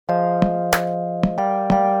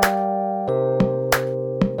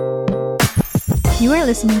You are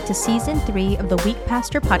listening to Season 3 of the Weak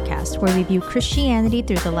Pastor Podcast, where we view Christianity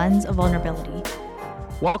through the lens of vulnerability.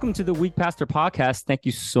 Welcome to the Weak Pastor Podcast. Thank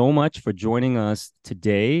you so much for joining us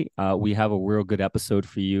today. We have a real good episode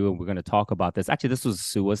for you, and we're going to talk about this. Actually, this was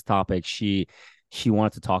Sua's topic. She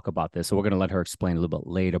wanted to talk about this, so we're going to let her explain a little bit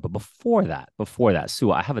later. But before that,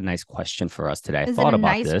 Sua, I have a nice question for us today. Is it a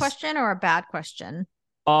nice question or a bad question?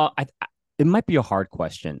 It might be a hard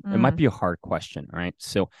question. It might be a hard question, right?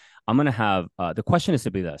 So I'm going to have, the question is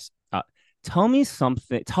simply this. Tell me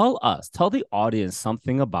something, tell the audience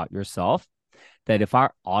something about yourself that if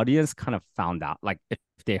our audience kind of found out, like if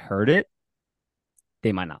they heard it,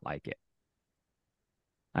 they might not like it.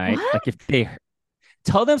 All right. What? Like if they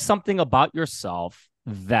tell them something about yourself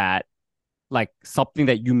that, like something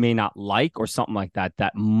that you may not like or something like that,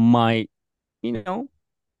 that might,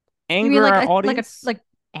 anger our audience. Like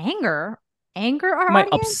anger our might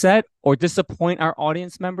audience? upset or disappoint our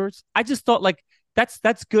audience members. I just thought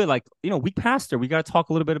that's good. Like, weak pastor, we got to talk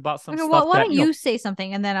a little bit about some stuff. Well, why don't you say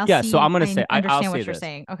something and then I'll see. So I'm going to say, understand I'll what say you're this.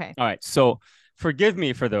 saying. Okay. All right. So forgive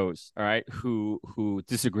me for those, all right, who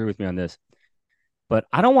disagree with me on this, but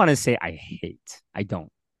I don't want to say I hate. I do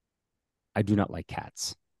not like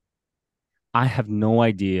cats. I have no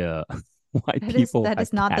idea why people. That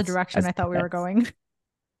is not the direction I thought we were going.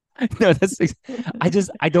 No,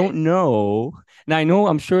 I don't know. Now,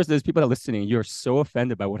 I'm sure there's people that are listening. You're so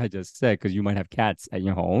offended by what I just said because you might have cats at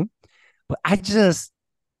your home. But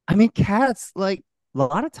cats, like a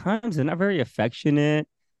lot of times they're not very affectionate.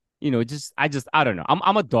 I don't know.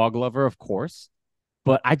 I'm a dog lover, of course,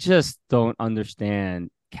 but I just don't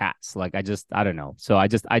understand cats. Like, I don't know. So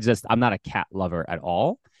I'm not a cat lover at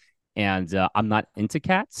all. And I'm not into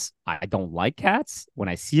cats. I don't like cats. When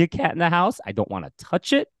I see a cat in the house, I don't want to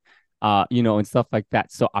touch it, and stuff like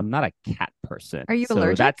that. So I'm not a cat person. Are you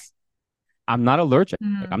allergic? I'm not allergic.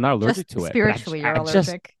 I'm not allergic to it. Spiritually, you're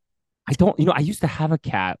allergic. I don't, I used to have a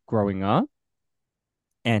cat growing up,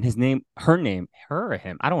 and her or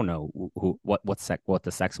him, I don't know what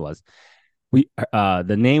the sex was.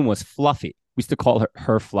 The name was Fluffy. We used to call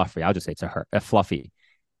her Fluffy. I'll just say to her, Fluffy.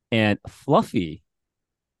 And Fluffy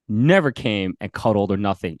never came and cuddled or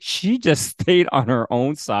nothing. She just stayed on her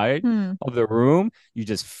own side of the room. You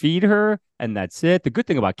just feed her and that's it. The good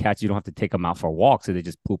thing about cats, you don't have to take them out for walks, so they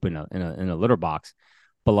just poop in a litter box.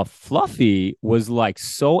 But Fluffy was like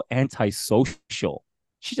so antisocial.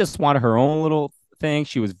 She just wanted her own little thing.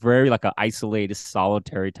 She was very like an isolated,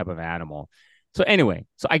 solitary type of animal. So anyway,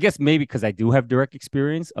 I guess maybe because I do have direct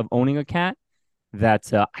experience of owning a cat,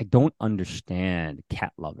 that I don't understand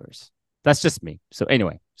cat lovers. That's just me. So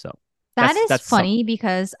anyway, that's funny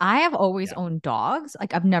because I have always owned dogs.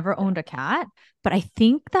 Like, I've never owned a cat, but I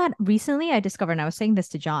think that recently I discovered, and I was saying this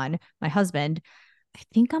to John, my husband, I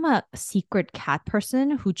think I'm a secret cat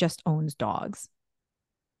person who just owns dogs.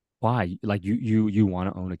 Why? Like you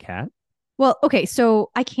want to own a cat? Well, okay,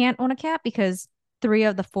 so I can't own a cat because 3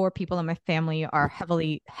 of the 4 people in my family are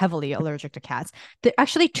heavily allergic to cats.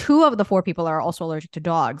 Actually, 2 of the 4 people are also allergic to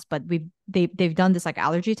dogs, but they've done this like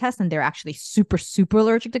allergy test, and they're actually super, super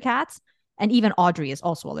allergic to cats. And even Audrey is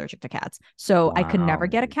also allergic to cats. So wow. I could never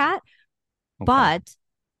get a cat. Okay. But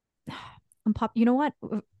you know what?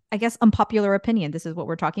 I guess unpopular opinion. This is what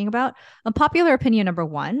we're talking about. Unpopular opinion number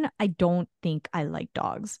 1. I don't think I like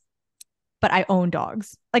dogs, but I own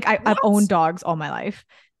dogs. Like I've owned dogs all my life.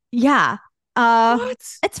 Yeah.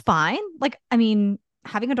 It's fine. Like, having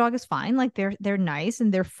a dog is fine. Like, they're nice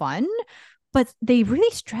and they're fun, but they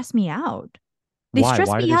really stress me out. They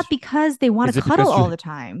stress me out because they want to cuddle all the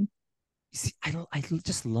time. See, I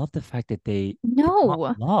just love the fact that they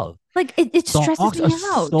love. Like, it stresses me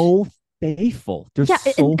out. So faithful. They're so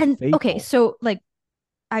faithful. Okay, so like,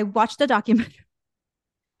 I watched a documentary.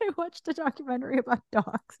 About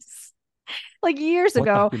dogs like years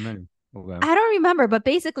ago. Okay. I don't remember, but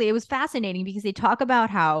basically it was fascinating because they talk about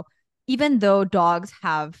how even though dogs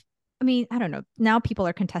have, I don't know, now people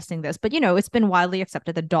are contesting this, but it's been widely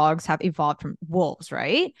accepted that dogs have evolved from wolves,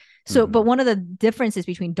 right? So, but one of the differences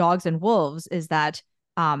between dogs and wolves is that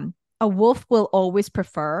a wolf will always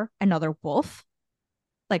prefer another wolf,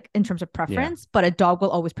 like in terms of preference, but a dog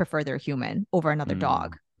will always prefer their human over another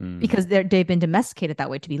dog. Because they've been domesticated that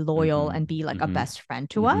way to be loyal and be like a best friend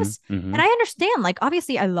to us. And I understand, like,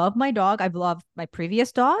 obviously I love my dog. I've loved my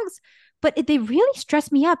previous dogs, but they really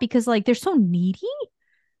stress me out because like they're so needy.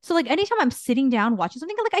 So like anytime I'm sitting down watching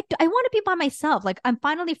something, like I want to be by myself. Like I'm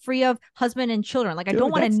finally free of husband and children. Like I don't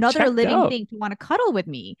want another living thing to want to cuddle with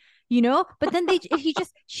me, you know? But then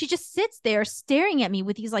she just sits there staring at me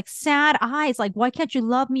with these like sad eyes. Like, why can't you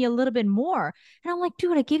love me a little bit more? And I'm like,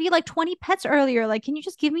 dude, I gave you like 20 pets earlier. Like, can you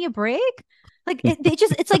just give me a break? Like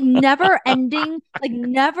it's like never ending, like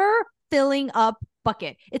never filling up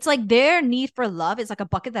bucket. It's like their need for love is like a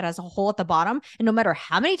bucket that has a hole at the bottom. And no matter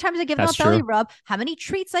how many times I give them a That's belly true. rub, how many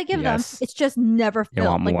treats I give them, Yes. it's just never They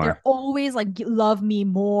want filled. Like they're more. always like, love me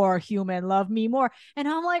more, human, love me more. And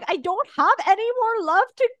I'm like, I don't have any more love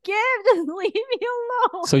to give. Just leave me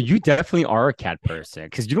alone. So you definitely are a cat person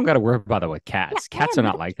because you don't got to worry about it with Yeah, cats. Cats are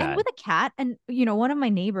not like and that. with a cat, and one of my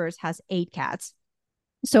neighbors has 8 cats.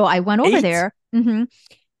 So I went over 8? there.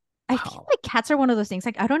 I feel Wow. like cats are one of those things.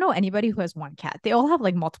 Like, I don't know anybody who has one cat. They all have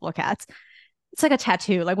like multiple cats. It's like a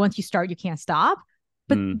tattoo. Like, once you start, you can't stop.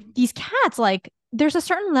 But Hmm. these cats, like, there's a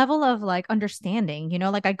certain level of like understanding,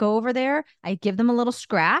 like I go over there, I give them a little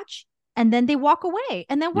scratch, and then they walk away,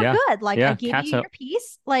 and then we're Yeah. good. Like, I Yeah. gave Cats you are. your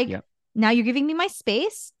piece. Like, Yeah. now you're giving me my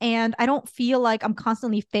space, and I don't feel like I'm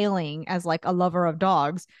constantly failing as like a lover of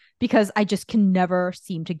dogs because I just can never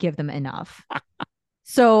seem to give them enough.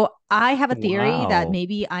 So I have a theory that Wow.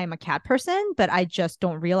 maybe I'm a cat person, but I just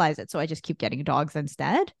don't realize it. So I just keep getting dogs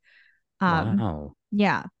instead. Um, Wow.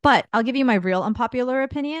 yeah, but I'll give you my real unpopular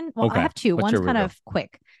opinion. Well, I Okay. have two. What's One's your kind reveal? of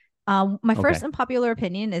quick. My first Okay. unpopular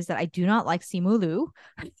opinion is that I do not like Simu Lu.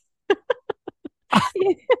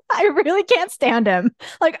 I really can't stand him.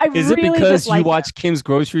 Like, I Is it really because you dislike him. watch Kim's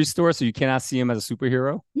grocery store so you cannot see him as a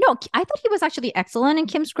superhero? No, I thought he was actually excellent in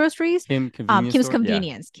Kim's Groceries. Kim convenience Kim's store? Yeah.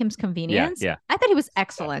 Convenience. Kim's Yeah. Convenience. Yeah. I thought he was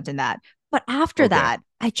excellent in that. But after Okay. that,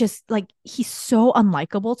 I just like he's so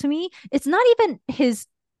unlikable to me. It's not even his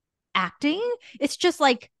acting. It's just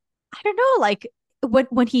like I don't know, like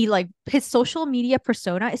when he like his social media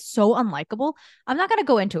persona is so unlikable. I'm not gonna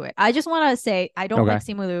go into it. I just want to say I don't like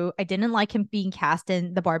Okay. Simu Liu. I didn't like him being cast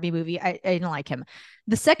in the Barbie movie. I didn't like him.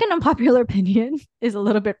 The second unpopular opinion is a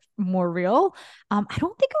little bit more real. I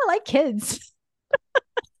don't think I like kids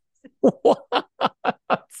What?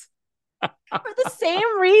 for the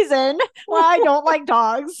same reason why I don't like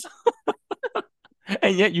dogs.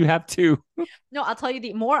 And yet you have two. No, I'll tell you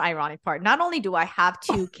the more ironic part. Not only do I have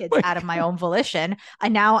two kids Like, out of my own volition, I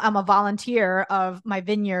now am a volunteer of my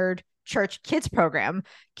Vineyard Church Kids program,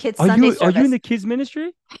 Kids Sunday are you in service. the kids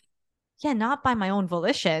ministry? Yeah, not by my own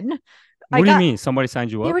volition. I What do you got mean? Somebody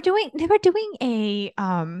signed you up? they were doing a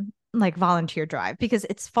like volunteer drive because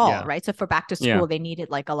it's fall, Yeah. right? So for back to Yeah. school, they needed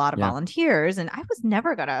like a lot of Yeah. volunteers. And I was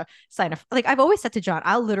never gonna sign up. Like I've always said to John,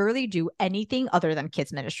 I'll literally do anything other than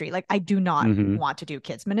kids ministry. Like I do not Mm-hmm. want to do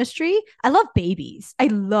kids ministry. I love babies. I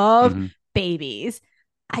love Mm-hmm. babies.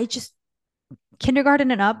 I just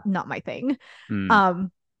kindergarten and up, not my thing. Mm.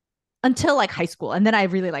 Um, until like high school. And then I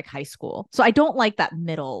really like high school. So I don't like that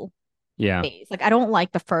middle Yeah. phase. Like I don't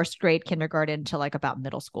like the first grade kindergarten to like about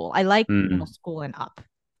middle school. I like middle Mm. school and up.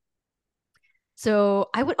 So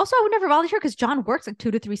I would never volunteer because John works like 2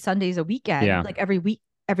 to 3 Sundays a weekend, Yeah. like every week,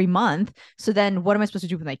 every month. So then what am I supposed to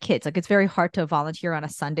do with my kids? Like it's very hard to volunteer on a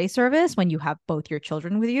Sunday service when you have both your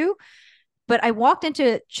children with you. But I walked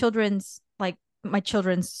into my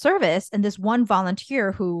children's service, and this one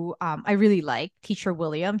volunteer who I really like, teacher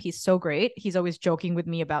William, he's so great. He's always joking with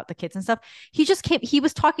me about the kids and stuff. He just came, he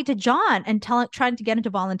was talking to John and trying to get him to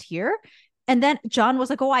volunteer. And then John was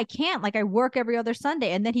like, "Oh, I can't. Like I work every other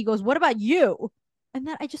Sunday." And then he goes, "What about you?" And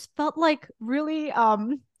then I just felt like really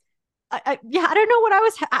yeah, I don't know what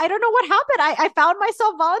I don't know what happened. I found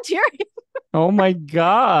myself volunteering. Oh my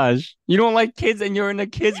gosh. You don't like kids and you're in the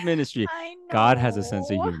kids ministry. I God has a sense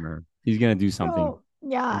of know. humor. He's gonna do something. So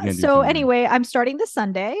He's yeah. gonna do So something. anyway, I'm starting this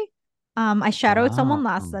Sunday. I shadowed someone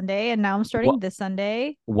Wow. last Sunday, and now I'm starting What this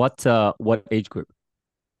Sunday. what age group?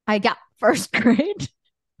 I got first grade.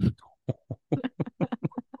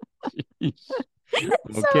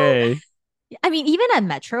 So Okay. I mean, even at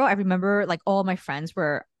Metro, I remember like all my friends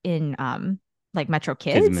were in like Metro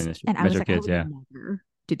Kids Kids, ministry. and I was Metro like, I kids, would yeah. never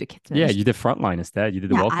do the kids Yeah, ministry. you did frontline instead. You did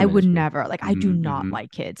the Yeah, welcome I would ministry. never. Like, I do Mm-hmm, not mm-hmm.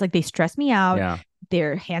 like kids. Like, they stress me out. Yeah.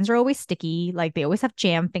 Their hands are always sticky. Like, they always have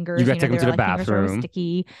jam You fingers. got to take them to Their the like fingers are always bathroom.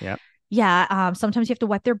 sticky. Yeah. Yeah. Sometimes you have to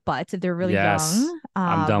wet their butts if they're really Yes. young.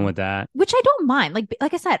 I'm done with that. Which I don't mind.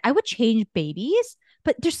 Like I said, I would change babies,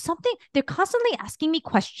 but there's something they're constantly asking me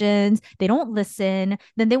questions. They don't listen.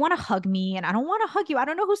 Then they want to hug me, and I don't want to hug you. I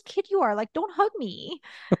don't know whose kid you are. Like, don't hug me.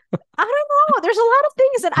 I don't know. There's a lot of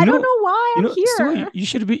things that I You don't know, know why I'm Sully, here. you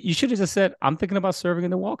should have just said, I'm thinking about serving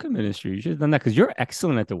in the welcome ministry. You should have done that because you're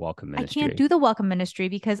excellent at the welcome I can't ministry. do the welcome ministry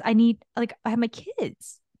because I need like I have my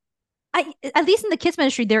kids. I at least in the kids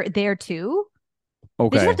ministry they're there too.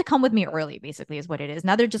 They just have Okay. to come with me early, basically, is what it is.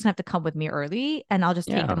 Now they're just gonna have to come with me early and I'll just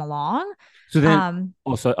take them Yeah. along. So then, Um,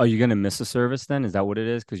 also, are you gonna miss a service then? Is that what it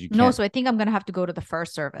is? Because you no, can't so I think I'm gonna have to go to the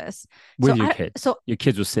first service. with your kids. So Your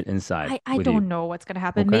kids will sit inside I with you. don't know what's gonna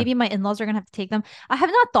happen. Okay. Maybe my in-laws are gonna have to take them. I have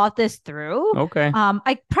not thought this through. Okay.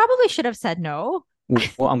 I probably should have said no.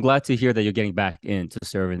 Well, I'm glad to hear that you're getting back into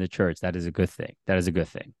serving the church. That is a good thing. That is a good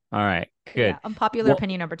thing. All right. Okay, yeah, Good. unpopular Well,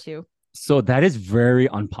 opinion number two. so that is very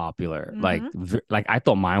unpopular. Mm-hmm. Like I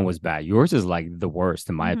thought mine was bad. Yours is like the worst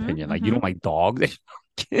in my Mm-hmm. opinion. Like you Mm-hmm. don't like dogs,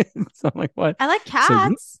 kids. I'm like, what? I like So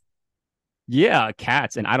you cats. Yeah,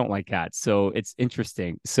 cats, and I don't like cats. So it's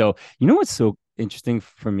interesting. So you know what's so interesting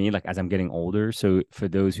for me, like as I'm getting older. So for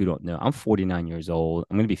those who don't know, I'm 49 years old.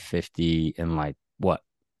 I'm gonna be 50 in like what,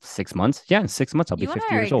 6 months? Yeah, in 6 months I'll be You and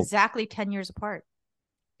 50 I are years old. exactly 10 years apart.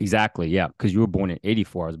 Exactly. Yeah, because you were born in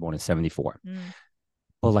 84. I was born in 74. Mm.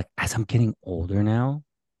 But like as I'm getting older now,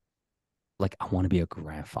 like I want to be a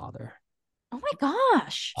grandfather. Oh my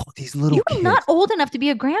gosh. Oh, these little You're not kids. old enough to be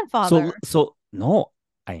a grandfather. So no,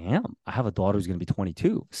 I am. I have a daughter who's gonna be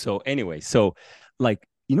 22. So anyway, so like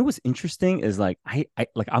you know what's interesting is like I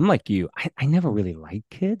like I'm like you. I never really liked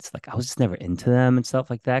kids. Like I was just never into them and stuff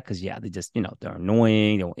like that. Cause yeah, they just, they're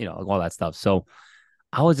annoying, all that stuff. So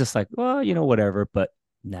I was just like, well, whatever. But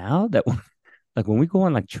now that like when we go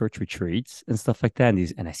on like church retreats and stuff like that,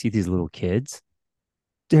 and I see these little kids,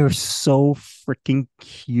 they're so freaking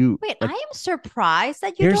cute. Wait, I Like am surprised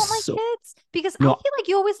that you they're don't like so kids because I no feel like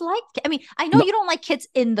you always liked. I mean, I know no you don't like kids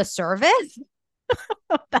in the service.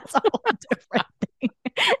 That's a whole different thing.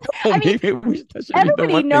 oh I mean, that should be the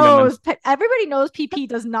one thing that everybody knows PP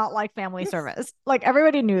does not like family service. Like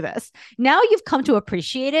everybody knew this. Now you've come to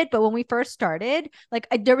appreciate it, but when we first started, like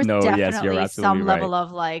there was No, yes, you're definitely absolutely some right. level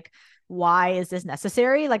of like, why is this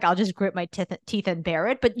necessary? Like I'll just grit my teeth and bear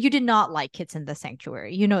it. But you did not like kids in the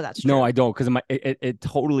sanctuary. You know that's No, true. I don't because it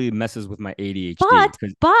totally messes with my ADHD. But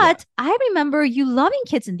Because yeah, but I remember you loving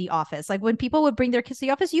kids in the office. Like when people would bring their kids to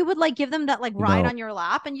the office, you would like give them that like ride no, on your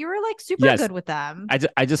lap, and you were like super yes, good with them.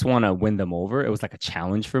 I just want to win them over. It was like a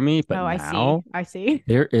challenge for me, but Oh, I see. now I see.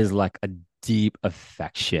 there is like a deep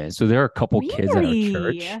affection. So there are a couple kids at our Really?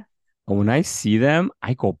 church, and when I see them,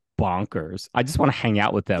 I go bonkers. I just want to hang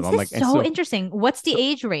out with them. This I'm is like, and so so interesting. What's the so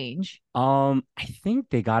age range? I think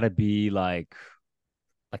they gotta be like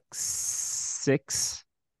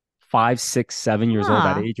 5, 6, 7 years old,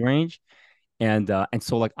 that Huh. age range. And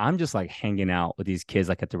so like I'm just like hanging out with these kids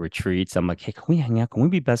like at the retreats. I'm like, hey, can we hang out? Can we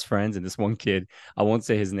be best friends? And this one kid, I won't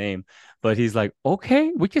say his name, but he's like,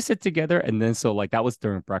 okay, we can sit together. And then so like that was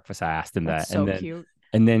during breakfast. I asked him That's that. so cute.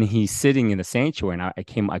 And then he's sitting in the sanctuary and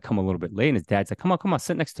I come a little bit late and his dad's like, come on,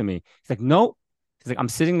 sit next to me. He's like, no. He's like, I'm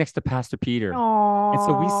sitting next to Pastor Peter. And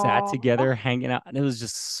so we sat Oh. together hanging out and it was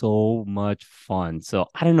just so much fun. So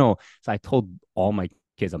I don't know. So I told all my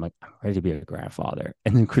kids, I'm like, I'm ready to be a grandfather.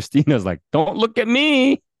 And then Christina's like, don't look at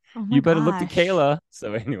me. Oh my You better look to gosh. Kayla.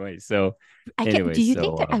 So Do you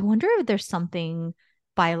think so that I wonder if there's something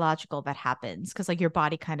biological that happens because like your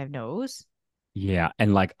body kind of knows? yeah.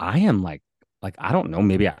 And like I am like I don't know,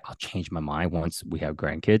 maybe I'll change my mind once we have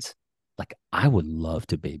grandkids. Like I would love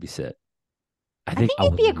to babysit. I I think think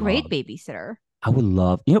you'd be a great love, babysitter. I would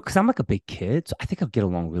love, because I'm like a big kid. So I think I'll get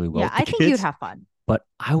along really well Yeah, with the I think you'd kids. have fun. But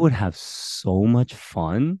I would have so much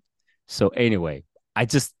fun. So anyway, I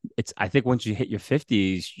think once you hit your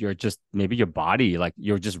 50s, you're just maybe your body, like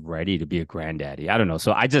you're just ready to be a granddaddy. I don't know.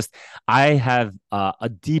 So I have a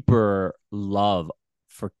deeper love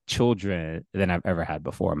for children than I've ever had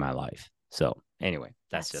before in my life. So anyway,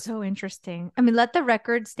 that's That's just so interesting. I mean, let the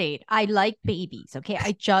record state I like babies. Okay.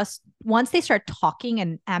 I just, once they start talking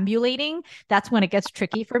and ambulating, that's when it gets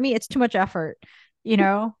tricky for me. It's too much effort, you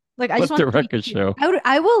know? Like, I just let want the them to be record cute. show.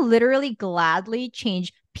 I will literally gladly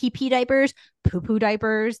change pee pee diapers, poo poo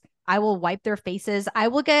diapers. I will wipe their faces. I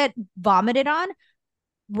will get vomited on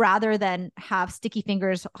rather than have sticky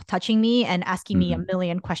fingers touching me and asking me a Mhm.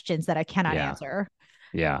 million questions that I cannot Yeah, answer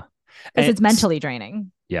yeah. because And it's mentally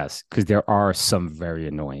draining. yes, because there are some very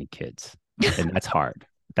annoying kids, and that's hard.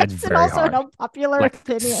 That's That's very also an hard. unpopular Like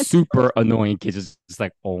opinion. super annoying kids. It's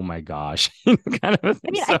like, oh my gosh, kind of a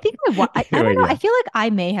I thing. mean, I So think I don't anyway, know. I yeah, feel like I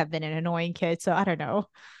may have been an annoying kid, so I don't know.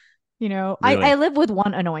 I really. live with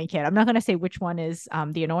one annoying kid. I'm not going to say which one is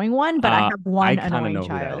the annoying one, but I have I one kind of annoying know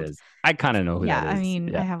who that child. is. I kind of know who Yeah, that I is.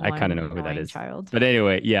 mean, I Yeah, have I kind of one know who that annoying is. child. But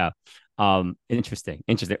anyway, yeah. Interesting,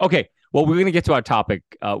 interesting. Okay, well, we're gonna get to our topic.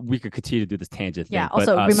 We could continue to do this tangent Yeah. thing, but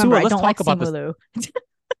Also, remember, Sua, I let's don't like talk about this. Simulu.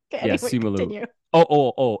 Okay, Yeah, anyway, Simalu. continue.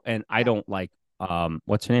 And I don't like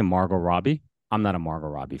what's her name? Margot Robbie. I'm not a Margot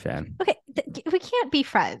Robbie fan. Okay, we can't be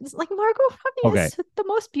friends. Like Margot Robbie Okay. is the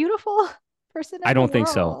most beautiful. person I in the don't think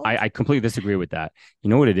so. world. I completely disagree with that. You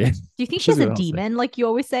know what it is? Do you think she This has is a what I'll say. demon, like you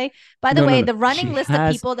always say? By the No, no, way, no. the running list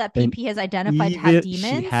of people that PP has identified to have She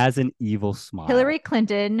demons: has an evil smile. Hillary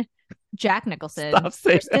Clinton, Jack Nicholson, Stop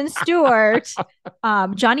saying that. Kristen Stewart,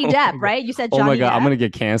 Johnny Oh Depp, my God. right? You said Oh my Johnny God. I'm Depp. gonna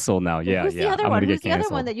get canceled now. Well, Yeah, who's the yeah. other I'm one? gonna get Who's the other one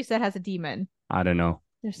canceled. that you said has a demon? I don't know.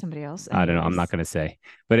 There's somebody else. I don't know. I'm not Anyways, gonna say.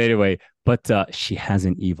 But anyway, but she has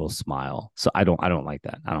an evil smile. So I don't like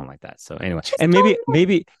that. I don't like that. So anyway, just and don't know.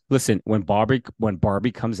 maybe listen, when Barbie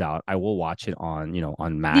comes out, I will watch it on,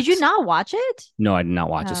 on Did you Max. not watch it? No, I did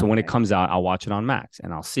not watch it. So Oh, when it okay. comes out, I'll watch it on Max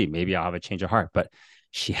and I'll see. Maybe I'll have a change of heart. But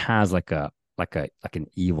she has like an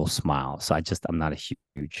evil smile. So I'm not a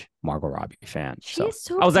huge Margot Robbie fan. She So is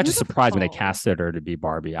so I was actually surprised when they beautiful. casted her to be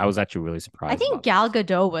Barbie. I was actually really I surprised think about that. Gal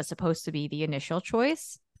Gadot was supposed to be the initial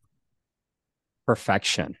choice.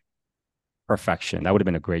 Perfection. Perfection. That would have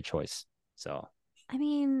been a great choice. So I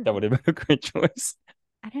mean, that would have been a great choice.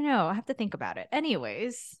 I don't know. I have to think about it.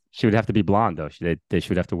 Anyways, She would have to be blonde though. They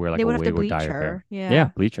should have to wear like they a would have to wig or bleach dye her hair. her. Yeah, Yeah.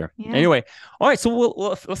 bleach her. Yeah. Anyway, all right. So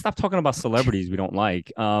let's stop talking about celebrities we don't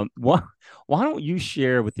like. Why don't you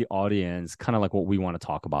share with the audience kind of like what we want to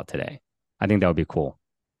talk about today? I think that would be cool.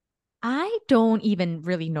 I don't even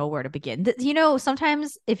really know where to begin.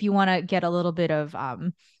 Sometimes if you want to get a little bit of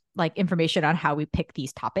like information on how we pick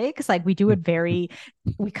these topics, like we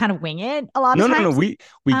kind of wing it a lot of No, no, no. times. We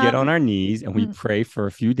get on Um our knees and we mm, pray for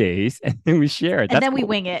a few days and then we share it. and That's then we cool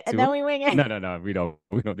wing it, and too. then we wing it. No, no, no. We don't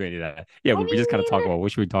do any of that. Yeah, I we just kind of talk mean, about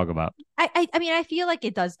what should we talk about. I mean, I feel like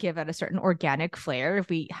it does give it a certain organic flair if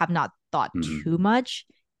we have not thought Mhm. too much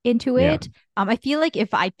into Yeah, it. I feel like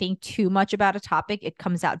if I think too much about a topic, it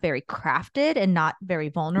comes out very crafted and not very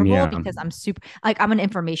vulnerable yeah. because I'm an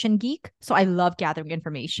information geek, so I love gathering You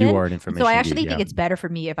information. are an And so I information geek. actually think Yeah. it's better for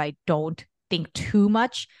me if I don't think too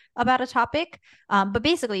much about a topic. But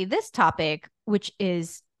basically, this topic, which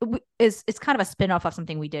is it's kind of a spin-off of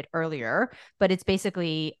something we did earlier, but it's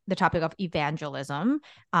basically the topic of evangelism.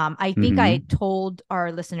 I think I Hmm. told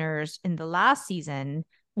our listeners in the last season,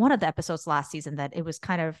 one of the episodes last season, that it was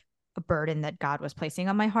kind of a burden that God was placing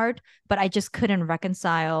on my heart, but I just couldn't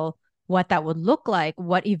reconcile what that would look like,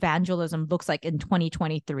 what evangelism looks like in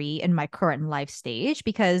 2023 in my current life stage.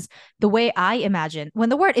 Because the way I imagine when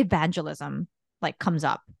the word evangelism like comes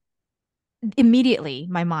up, immediately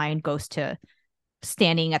my mind goes to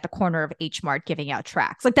standing at the corner of H Mart giving out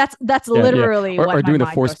tracts. Like that's Yeah, yeah. literally Or what my doing the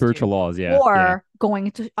mind four goes to. spiritual laws. Yeah, yeah, Or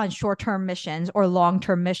going on short-term missions or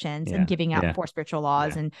long-term missions and yeah, giving out yeah, four spiritual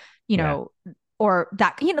laws, yeah, and yeah. or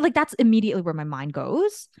that, like that's immediately where my mind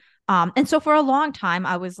goes. And so for a long time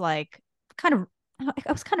I was like kind of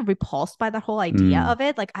I was kind of repulsed by the whole idea Mm, of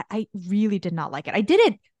it. Like I really did not like it. I did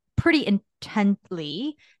it pretty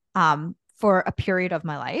intently for a period of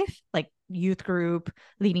my life, like youth group,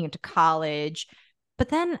 leading into college. But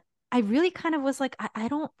then I really kind of was like, I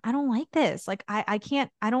don't like this. Like I can't,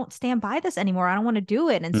 I don't stand by this anymore. I don't want to do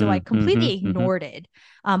it. And so I completely mm-hmm. ignored it.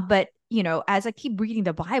 But as I keep reading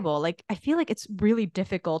the Bible, like I feel like it's really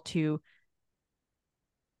difficult to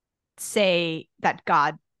say that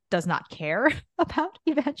God does not care about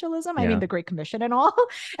evangelism. I mean, Yeah, the Great Commission and all.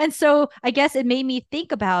 And so I guess it made me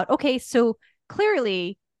think about, okay, so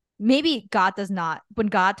clearly maybe God does not, when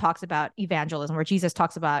God talks about evangelism, where Jesus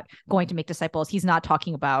talks about going to make disciples, he's not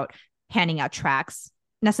talking about handing out tracts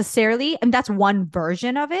necessarily. And that's one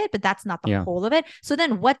version of it, but that's not the yeah, whole of it. So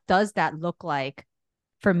then what does that look like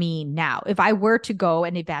for me now? If I were to go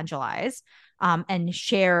and evangelize and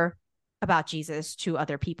share about Jesus to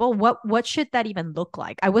other people, what should that even look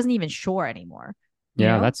like? I wasn't even sure anymore, you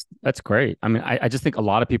yeah. know? That's great. I mean, I just think a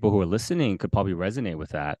lot of people who are listening could probably resonate with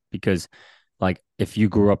that because, like, if you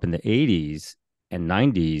grew up in the '80s and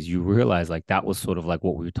 '90s, you realize like that was sort of like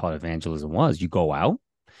what we were taught evangelism was. You go out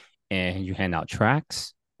and you hand out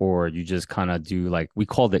tracts, or you just kind of do like we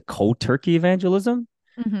called it cold turkey evangelism.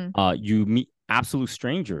 Mm-hmm. You meet absolute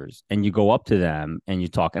strangers and you go up to them and you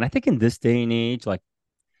talk. And I think in this day and age, like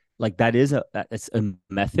it's a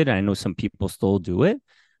method. And I know some people still do it,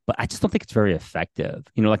 but I just don't think it's very effective.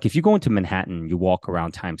 Like if you go into Manhattan, you walk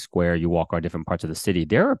around Times Square, you walk around different parts of the city,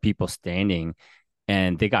 there are people standing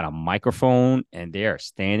and they got a microphone and they are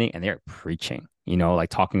standing and they're preaching, like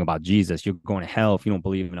talking about Jesus. You're going to hell if you don't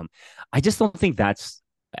believe in him. I just don't think that's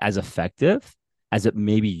as effective as it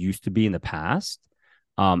maybe used to be in the past.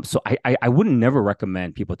 So I wouldn't never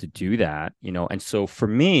recommend people to do that, And so for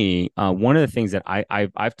me, one of the things that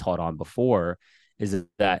I've taught on before is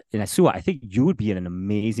that in Asua, I think you would be an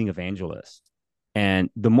amazing evangelist.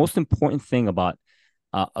 And the most important thing about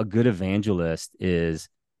a good evangelist is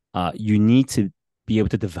you need to be able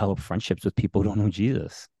to develop friendships with people who don't know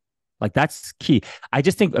Jesus. Like that's key. I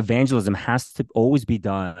just think evangelism has to always be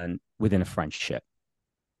done within a friendship,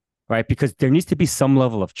 right? Because there needs to be some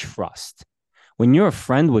level of trust. When you're a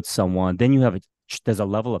friend with someone, then there's a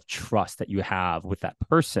level of trust that you have with that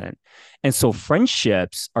person. And so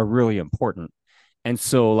friendships are really important. And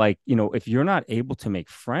so, like, if you're not able to make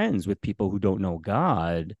friends with people who don't know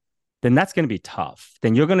God, then that's going to be tough.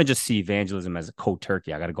 Then you're going to just see evangelism as a cold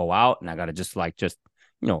turkey. I got to go out and I got to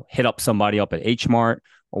hit up somebody up at H Mart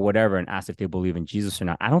or whatever and ask if they believe in Jesus or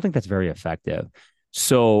not. I don't think that's very effective.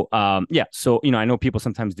 So, yeah. So, I know people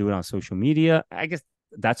sometimes do it on social media. I guess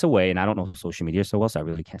that's a way, and I don't know social media so well, so I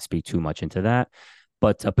really can't speak too much into that.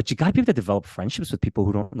 But you got to be able to develop friendships with people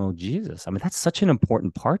who don't know Jesus. I mean, that's such an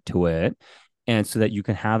important part to it, and so that you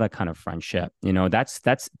can have that kind of friendship.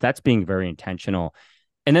 That's being very intentional.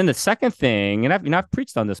 And then the second thing, and I've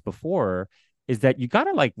preached on this before, is that you got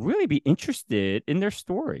to like really be interested in their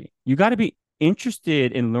story. You got to be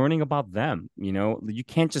interested in learning about them. You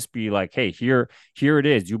can't just be like, hey, here it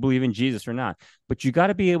is. Do you believe in Jesus or not? But you got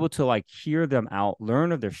to be able to like hear them out,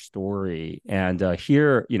 learn of their story, and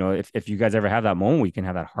hear, if you guys ever have that moment where you can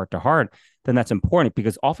have that heart to heart, then that's important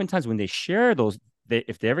because oftentimes when they share those,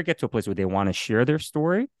 if they ever get to a place where they want to share their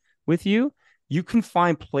story with you, you can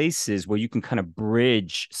find places where you can kind of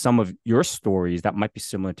bridge some of your stories that might be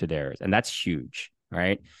similar to theirs. And that's huge.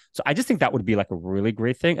 Right. So I just think that would be like a really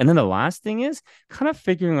great thing. And then the last thing is kind of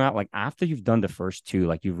figuring out like after you've done the first two,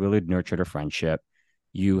 like you've really nurtured a friendship,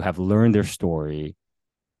 you have learned their story.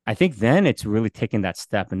 I think then it's really taking that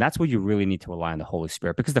step. And that's where you really need to rely on the Holy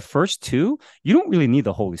Spirit because the first two, you don't really need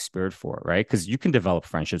the Holy Spirit for, right? Because you can develop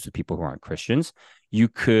friendships with people who aren't Christians. You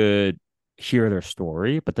could hear their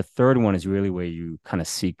story. But the third one is really where you kind of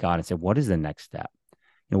seek God and say, what is the next step?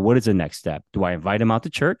 What is the next step? Do I invite him out to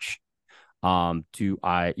church? Do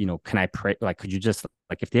I, can I pray? Like, could you just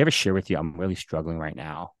like, if they ever share with you, I'm really struggling right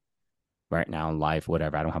now in life,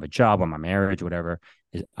 whatever. I don't have a job or my marriage, whatever.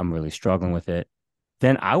 I'm really struggling with it.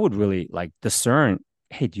 Then I would really like discern,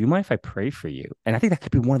 hey, do you mind if I pray for you? And I think that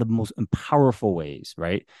could be one of the most powerful ways,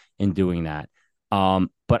 right, in doing that.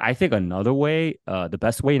 But I think another way, the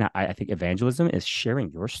best way, and I think evangelism is sharing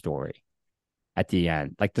your story at the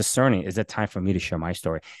end, like discerning, is it time for me to share my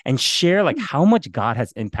story and share like how much God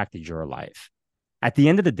has impacted your life? At the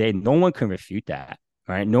end of the day, no one can refute that,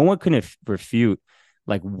 right? No one can refute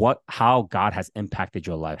like how God has impacted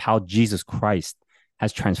your life, how Jesus Christ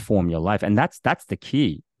has transformed your life. And that's the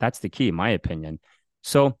key. That's the key, in my opinion.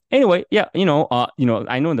 So anyway, yeah, I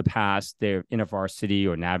know in the past they're InterVarsity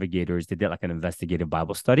or Navigators, they did like an investigative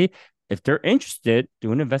Bible study. If they're interested,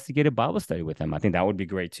 do an investigative Bible study with them. I think that would be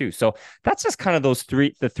great too. So that's just kind of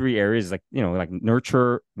the three areas, like, like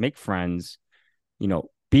nurture, make friends,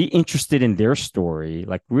 be interested in their story,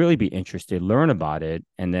 like really be interested, learn about it,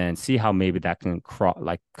 and then see how maybe that can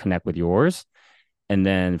connect with yours, and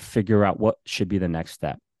then figure out what should be the next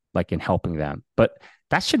step, like in helping them. But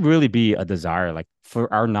that should really be a desire. Like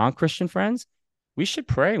for our non-Christian friends, we should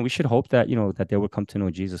pray and we should hope that, that they would come to know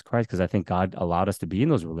Jesus Christ, because I think God allowed us to be in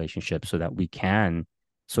those relationships so that we can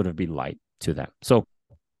sort of be light to them. So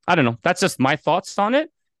I don't know. That's just my thoughts on it.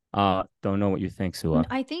 Don't know what you think, Sua.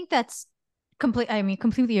 I think that's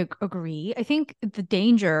completely agree. I think the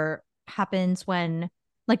danger happens when,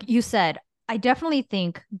 like you said, I definitely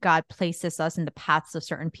think God places us in the paths of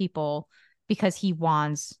certain people because he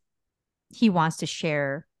wants to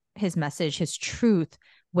share his message, his truth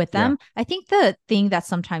with Yeah. them. I think the thing that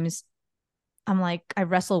sometimes I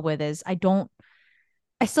wrestle with is I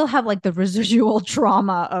still have like the residual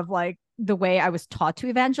trauma of like the way I was taught to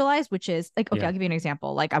evangelize, which is like, okay, Yeah. I'll give you an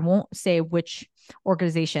example. Like, I won't say which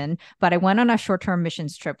organization, but I went on a short term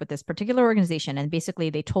missions trip with this particular organization. And basically,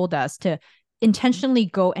 they told us to intentionally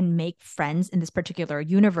go and make friends in this particular Yeah.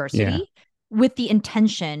 university with the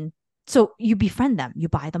intention. So you befriend them, you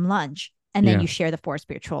buy them lunch, and then Yeah. you share the four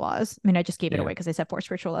spiritual laws. I mean, I just gave it Yeah. away because I said four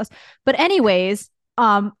spiritual laws. But, anyways,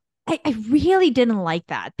 I really didn't like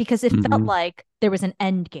that because it felt Mm-hmm. like there was an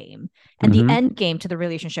end game. And the Mm-hmm. end game to the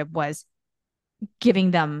relationship was giving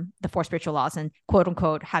them the four spiritual laws and quote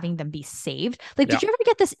unquote having them be saved. Like, Yeah. did you ever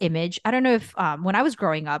get this image? I don't know if when I was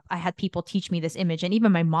growing up, I had people teach me this image, and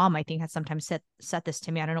even my mom, I think, had sometimes said this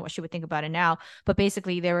to me. I don't know what she would think about it now, but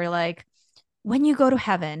basically, they were like, when you go to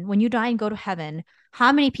heaven, when you die and go to heaven,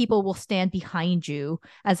 how many people will stand behind you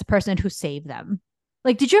as the person who saved them?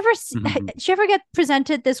 Like, did you ever Mhm. did you ever get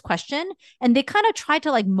presented this question? And they kind of tried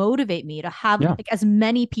to like motivate me to have Yeah. like as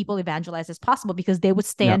many people evangelize as possible because they would Yeah.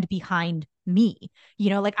 stand behind me.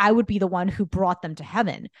 Like I would be the one who brought them to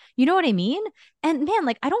heaven. You know what I mean? And man,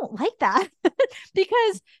 like I don't like that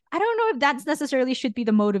because I don't know if that's necessarily should be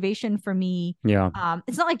the motivation for me. Yeah.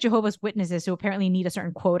 It's not like Jehovah's Witnesses who apparently need a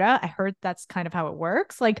certain quota. I heard that's kind of how it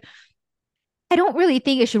works. Like I don't really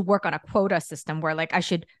think it should work on a quota system where like I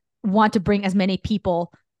should want to bring as many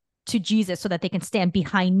people to Jesus so that they can stand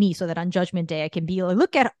behind me so that on judgment day I can be like,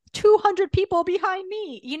 look at 200 people behind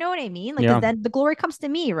me. You know what I mean? Like, because Yeah. then the glory comes to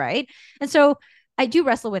me, right? And so I do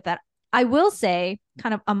wrestle with that. I will say,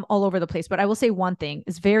 kind of, I'm all over the place, but I will say one thing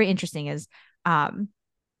is very interesting is um,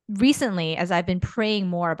 recently, as I've been praying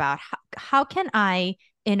more about how can I,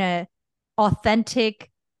 in a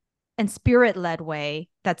authentic and spirit led way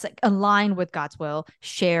that's like aligned with God's will,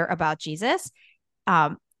 share about Jesus.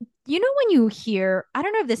 Um, when you hear, I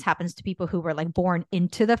don't know if this happens to people who were like born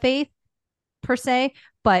into the faith per se,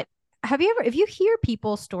 but if you hear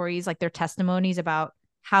people's stories, like their testimonies about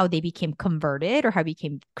how they became converted or how they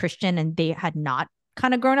became Christian and they had not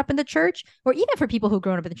kind of grown up in the church, or even for people who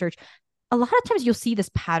grown up in the church, a lot of times you'll see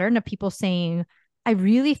this pattern of people saying, I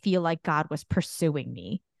really feel like God was pursuing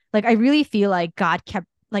me. Like, I really feel like God kept,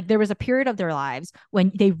 like, there was a period of their lives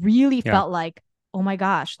when they really Yeah. felt like, oh my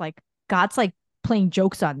gosh, like, God's like playing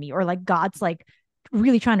jokes on me, or like God's like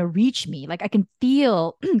really trying to reach me. Like, I can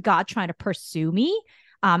feel God trying to pursue me.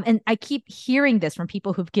 And I keep hearing this from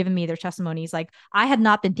people who've given me their testimonies. Like, I had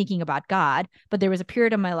not been thinking about God, but there was a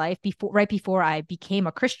period of my life right before I became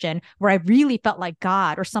a Christian, where I really felt like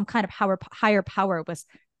God or some kind of higher power was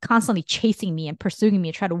constantly chasing me and pursuing me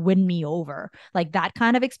and trying to win me over, like that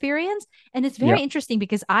kind of experience. And it's Yeah. very interesting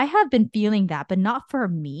because I have been feeling that, but not for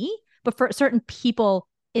me, but for certain people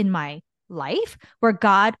in my life, where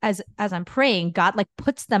God, as I'm praying, God like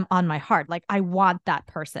puts them on my heart. Like, I want that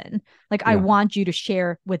person. Like, I Yeah. want you to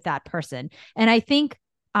share with that person. And I think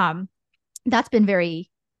that's been very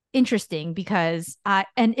interesting because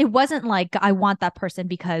and it wasn't like I want that person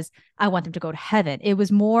because I want them to go to heaven. It was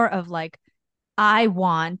more of like I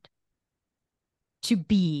want to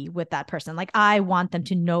be with that person. Like, I want them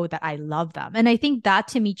to know that I love them. And I think that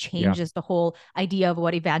to me Yeah. changes the whole idea of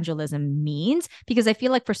what evangelism means, because I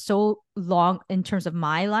feel like for so long in terms of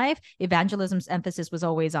my life, evangelism's emphasis was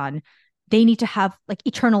always on they need to have like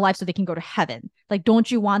eternal life so they can go to heaven. Like, don't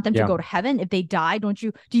you want them to Yeah. go to heaven? If they die,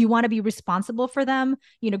 do you want to be responsible for them,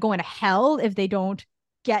 going to hell if they don't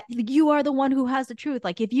get, like, you are the one who has the truth.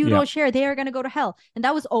 Like, if you Yeah. don't share, they are going to go to hell. And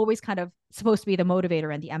that was always kind of supposed to be the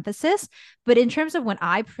motivator and the emphasis. But in terms of when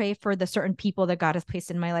I pray for the certain people that God has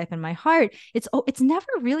placed in my life and my heart, it's never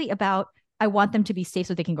really about I want them to be safe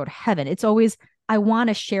so they can go to heaven. It's always I want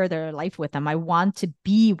to share their life with them. I want to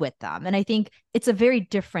be with them. And I think it's a very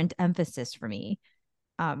different emphasis for me.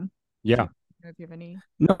 Do Yeah. you know if you have any?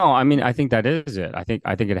 No, I mean, I think that is it. I think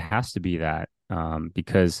it has to be that,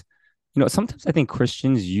 because, sometimes I think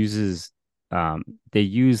Christians uses, they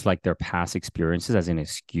use like their past experiences as an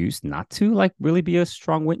excuse not to like really be a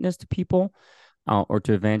strong witness to people, or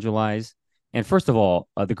to evangelize. And first of all,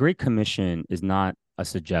 the Great Commission is not a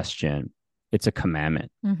suggestion; it's a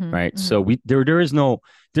commandment, Mm-hmm, right? mm-hmm, So there's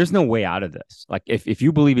no way out of this. Like, if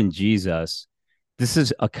you believe in Jesus, this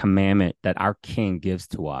is a commandment that our King gives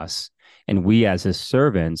to us, and we as his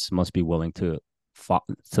servants must be willing to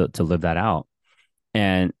live that out.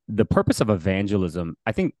 And the purpose of evangelism,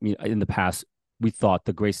 I think, in the past we thought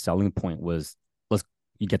the great selling point was, let's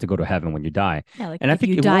you get to go to heaven when you die. yeah, like And I if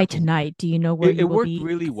think you it die worked. tonight, do you know where It you will worked be?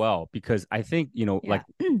 really well, because I think, Yeah. like,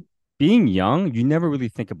 being young, you never really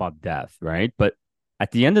think about death, right? But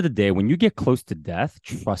at the end of the day, when you get close to death,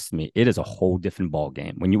 trust me, it is a whole different ball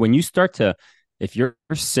game. When you start to, if you're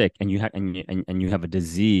sick and you have a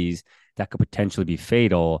disease that could potentially be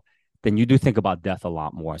fatal, then you do think about death a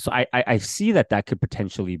lot more. So I see that could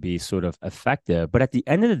potentially be sort of effective. But at the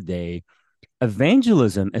end of the day,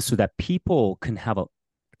 evangelism is so that people can have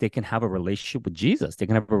a relationship with Jesus. They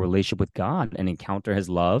can have a relationship with God and encounter his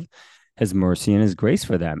love, his mercy, and his grace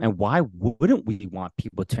for them. And why wouldn't we want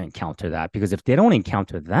people to encounter that? Because if they don't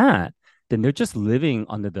encounter that, then they're just living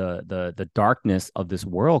under the darkness of this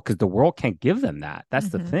world, because the world can't give them that. That's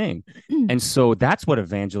the Mm-hmm. thing. And so that's what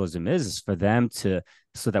evangelism is for them to,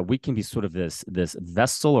 so that we can be sort of this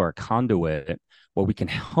vessel or a conduit where we can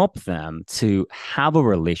help them to have a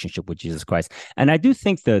relationship with Jesus Christ. And I do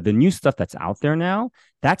think the new stuff that's out there now,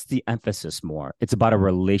 that's the emphasis more. It's about a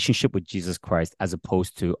relationship with Jesus Christ, as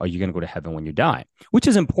opposed to, are you going to go to heaven when you die? Which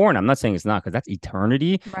is important. I'm not saying it's not, because that's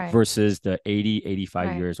eternity Right. versus the 80, 85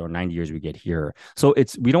 Right. years or 90 years we get here. So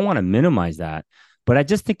we don't want to minimize that. But I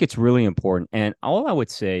just think it's really important. And all I would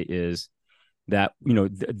say is that,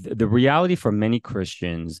 the reality for many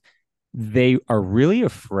Christians, they are really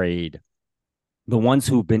afraid, the ones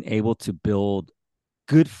who've been able to build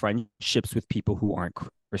good friendships with people who aren't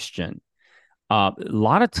Christian. A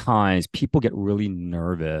lot of times people get really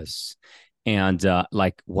nervous. And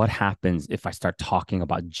like, what happens if I start talking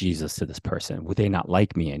about Jesus to this person? Would they not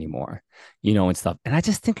like me anymore? And stuff. And I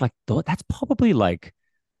just think like that's probably like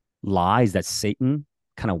lies that Satan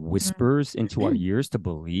kind of whispers into our Mm. ears to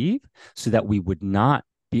believe, so that we would not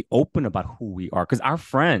be open about who we are. Because our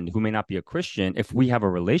friend who may not be a Christian, if we have a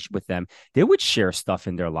relationship with them, they would share stuff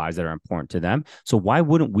in their lives that are important to them. So why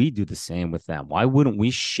wouldn't we do the same with them? Why wouldn't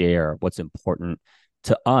we share what's important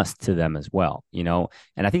to us to them as well? And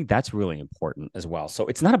I think that's really important as well. So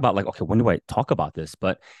it's not about like, okay, when do I talk about this?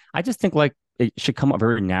 But I just think like it should come up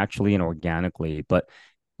very naturally and organically. But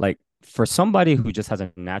like, for somebody who just has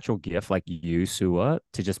a natural gift like you, Sua,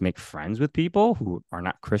 to just make friends with people who are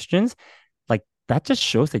not Christians, like that just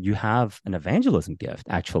shows that you have an evangelism gift,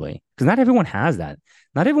 actually. Because not everyone has that.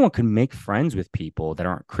 Not everyone can make friends with people that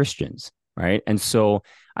aren't Christians, right? And so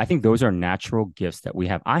I think those are natural gifts that we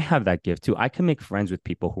have. I have that gift too. I can make friends with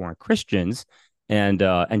people who aren't Christians, and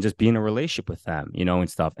just be in a relationship with them, and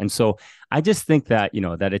stuff. And so I just think that,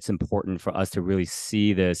 that it's important for us to really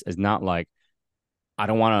see this as not like, I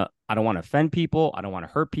don't want to offend people. I don't want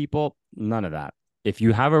to hurt people. None of that. If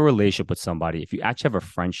you have a relationship with somebody, if you actually have a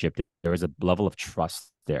friendship, there is a level of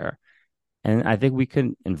trust there. And I think we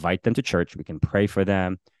can invite them to church. We can pray for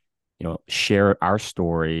them, share our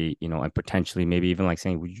story, and potentially maybe even like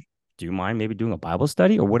saying, do you mind maybe doing a Bible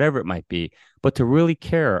study or whatever it might be, but to really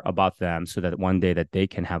care about them so that one day that they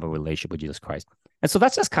can have a relationship with Jesus Christ. And so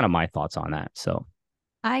that's just kind of my thoughts on that. So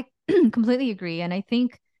I completely agree. And I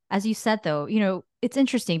think, as you said, though, it's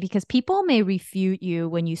interesting because people may refute you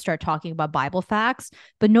when you start talking about Bible facts,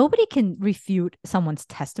 but nobody can refute someone's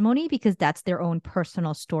testimony because that's their own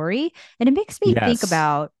personal story. And it makes me think yes,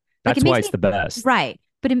 about, like, it that's why makes it's me, the best. right.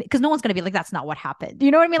 But because no one's going to be like, that's not what happened.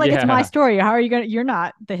 You know what I mean? Like, it's my Yeah. story. How are you going to, you're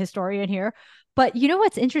not the historian here. But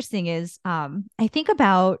what's interesting is I think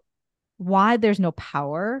about why there's no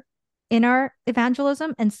power in our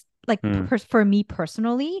evangelism and like Mm, for me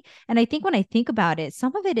personally. And I think when I think about it,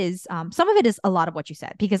 some of it is a lot of what you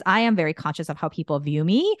said, because I am very conscious of how people view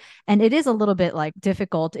me, and it is a little bit like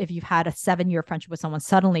difficult if you've had a 7-year friendship with someone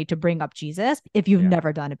suddenly to bring up Jesus if you've yeah.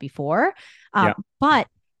 never done it before. Yeah. But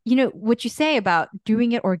what you say about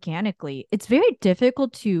doing it organically, it's very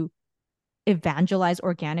difficult to evangelize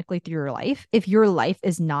organically through your life if your life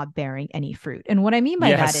is not bearing any fruit. And what I mean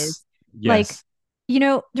by that Yes. is, like,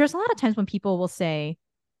 Yes. there's a lot of times when people will say,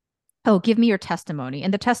 "Oh, give me your testimony."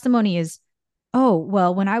 And the testimony is, "Oh,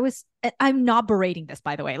 well, when I was," I'm not berating this,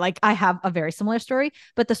 by the way. Like, I have a very similar story,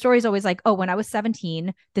 but the story is always like, "Oh, when I was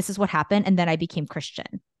 17, this is what happened. And then I became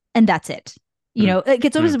Christian." And that's it. Mm, Like,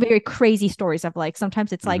 it's always mm, very crazy stories of like,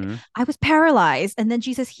 sometimes it's like, mm-hmm. I was paralyzed and then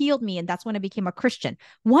Jesus healed me. And that's when I became a Christian.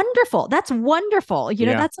 Wonderful. That's wonderful.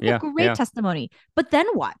 Yeah. That's like Yeah. a great Yeah. testimony. But then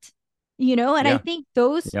what? And I Yeah. think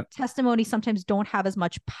those Yeah. testimonies sometimes don't have as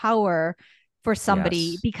much power for somebody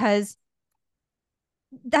Yes. because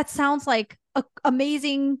that sounds like a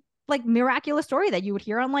amazing, like miraculous story that you would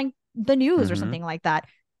hear on like the news or Mm-hmm. something like that.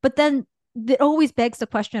 But then it always begs the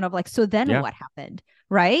question of like, so then Yeah. what happened?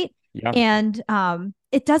 Right. Yeah. And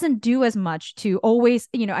it doesn't do as much to always,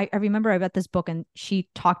 I remember I read this book and she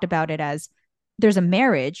talked about it as there's a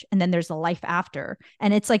marriage and then there's a life after.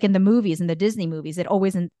 And it's like in the movies, in the Disney movies, it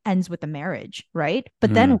always ends with the marriage, right?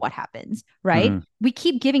 But then Mm, what happens, right? mm, We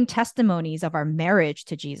keep giving testimonies of our marriage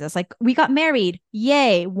to Jesus. Like, we got married.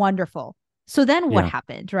 Yay, wonderful. So then what yeah.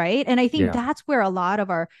 happened, right? And I think Yeah. that's where a lot of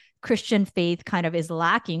our Christian faith kind of is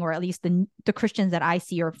lacking, or at least the Christians that I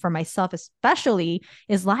see, or for myself especially,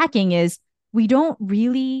 is lacking, is we don't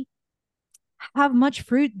really have much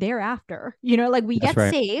fruit thereafter. Like, we That's get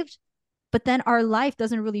right. saved, but then our life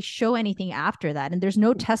doesn't really show anything after that. And there's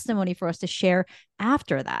no testimony for us to share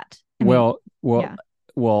after that. I mean, Well, well, yeah.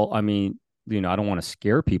 well, I mean, I don't want to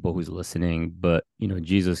scare people who's listening, but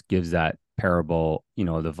Jesus gives that parable,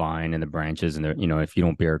 the vine and the branches, and if you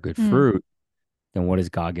don't bear good Mm, fruit, then what is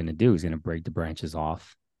God going to do? He's going to break the branches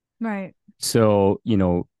off. right. So,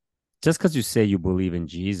 just because you say you believe in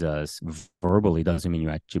Jesus verbally doesn't mean you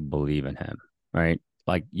actually believe in him, right?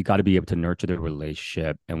 Like, you got to be able to nurture the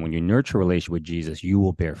relationship. And when you nurture a relationship with Jesus, you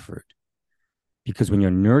will bear fruit. Because when you're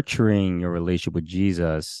nurturing your relationship with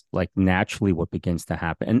Jesus, like, naturally what begins to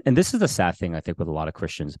happen, and this is the sad thing, I think, with a lot of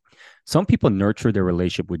Christians. Some people nurture their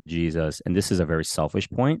relationship with Jesus, and this is a very selfish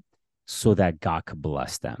point, so that God could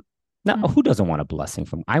bless them. Now, Mm, who doesn't want a blessing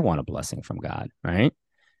from? I want a blessing from God, right?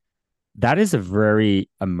 that is a very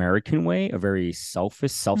American way, a very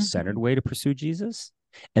selfish, self-centered Mhm. way to pursue Jesus.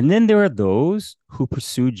 And then there are those who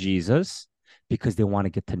pursue Jesus because they want to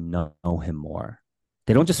get to know him more.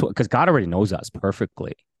 They don't just because God already knows us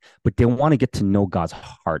perfectly, but they want to get to know God's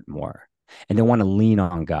heart more. And they want to lean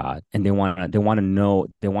on God, and they want to know,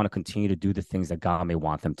 they want to continue to do the things that God may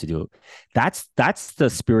want them to do. That's the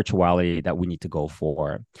spirituality that we need to go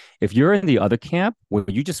for. If you're in the other camp where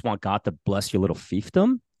you just want God to bless your little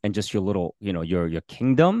fiefdom and just your little, your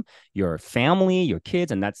kingdom, your family, your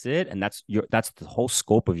kids, and that's it, and that's the whole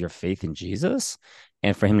scope of your faith in Jesus,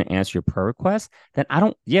 and for him to answer your prayer request, then I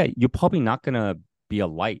don't, yeah, you're probably not gonna be a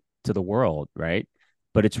light to the world, right?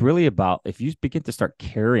 But it's really about, if you begin to start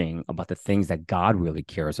caring about the things that God really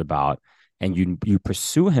cares about, and you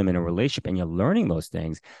pursue him in a relationship and you're learning those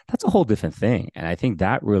things, that's a whole different thing. And I think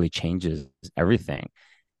that really changes everything.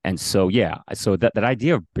 And so, yeah, so that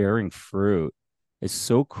idea of bearing fruit is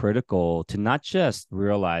so critical to not just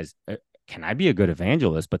realize, can I be a good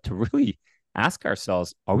evangelist, but to really ask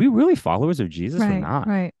ourselves, are we really followers of Jesus or Right, not?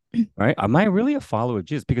 right. Right? Am I really a follower of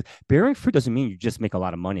Jesus? Because bearing fruit doesn't mean you just make a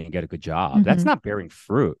lot of money and get a good job. That's Hmm. not bearing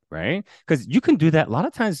fruit, right? Because you can do that. A lot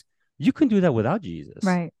of times you can do that without Jesus.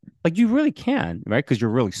 Right. Like you really can, right? Because you're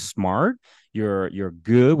really smart, you're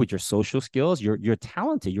good with your social skills, you're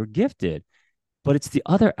talented, you're gifted. But it's the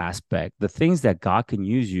other aspect, the things that God can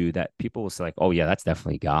use you, that people will say, like, oh yeah, that's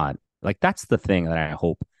definitely God. Like that's the thing that I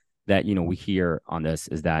hope that we hear on this,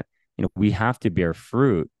 is that we have to bear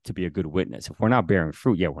fruit to be a good witness. If we're not bearing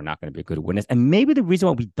fruit, yeah, we're not going to be a good witness. And maybe the reason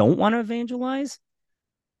why we don't want to evangelize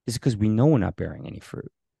is because we know we're not bearing any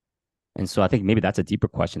fruit. And so I think maybe that's a deeper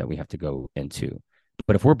question that we have to go into.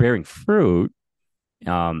 But if we're bearing fruit,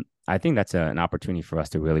 I think that's an opportunity for us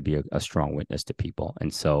to really be a strong witness to people.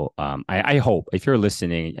 And so I hope if you're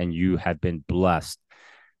listening and you have been blessed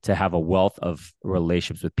to have a wealth of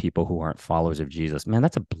relationships with people who aren't followers of Jesus, man,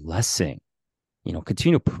 that's a blessing.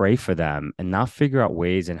 Continue to pray for them and now figure out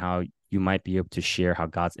ways and how you might be able to share how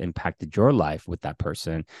God's impacted your life with that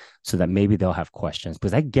person, so that maybe they'll have questions.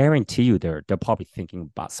 Because I guarantee you they're probably thinking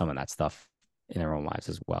about some of that stuff in their own lives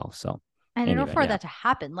as well. So And in order anyway, for yeah. that to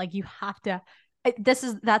happen, like you have to,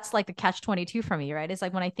 that's like the catch 22 for me, right? It's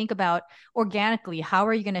like when I think about organically, how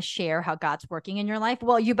are you going to share how God's working in your life?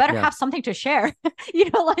 Well, you better Yeah. have something to share.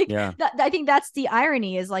 Like Yeah. that. I think that's the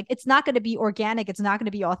irony, is like it's not going to be organic, it's not going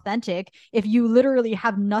to be authentic if you literally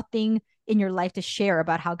have nothing in your life to share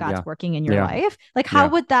about how God's Yeah. working in your Yeah. life. Like, how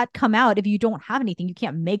Yeah. would that come out if you don't have anything? You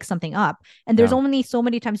can't make something up. And there's Yeah. only so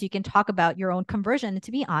many times you can talk about your own conversion. And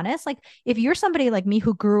to be honest, like if you're somebody like me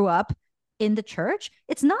who grew up in the church,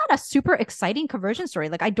 it's not a super exciting conversion story.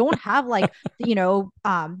 Like I don't have like,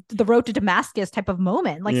 the road to Damascus type of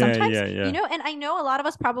moment. Like Yeah. sometimes, Yeah. Yeah. and I know a lot of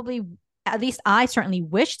us probably, at least I certainly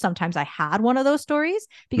wish sometimes I had one of those stories,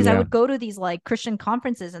 because I Yeah. would go to these like Christian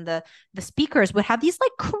conferences and the speakers would have these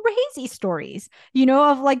like crazy stories,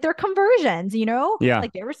 of like their conversions, Yeah.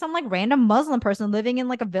 like there was some like random Muslim person living in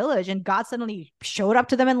like a village and God suddenly showed up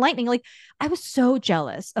to them in lightning. Like I was so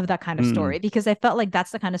jealous of that kind of Mm. story because I felt like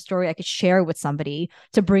that's the kind of story I could share with somebody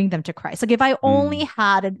to bring them to Christ. Like if I only Mm.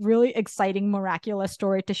 had a really exciting, miraculous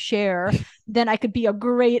story to share, then I could be a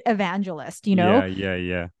great evangelist. Yeah. Yeah.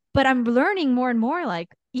 Yeah. But I'm learning more and more,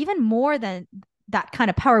 like even more than that kind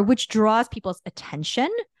of power, which draws people's attention.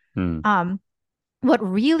 Mm. Um, what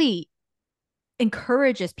really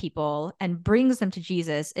encourages people and brings them to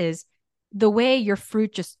Jesus is the way your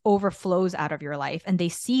fruit just overflows out of your life, and they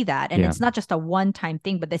see that, and Yeah. it's not just a one-time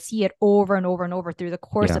thing, but they see it over and over and over through the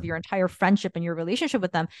course Yeah. of your entire friendship and your relationship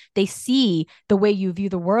with them. They see the way you view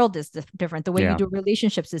the world is different, the way you Yeah. do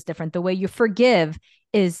relationships is different, the way you forgive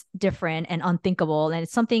is different and unthinkable, and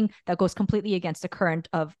it's something that goes completely against the current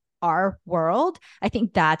of our world. I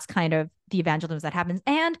think that's kind of the evangelism that happens.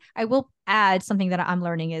 And I will add something that I'm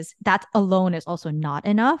learning is that alone is also not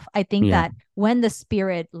enough. I think Yeah. that when the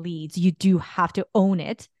Spirit leads, you do have to own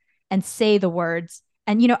it and say the words.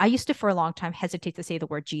 And, I used to, for a long time, hesitate to say the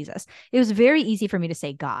word Jesus. It was very easy for me to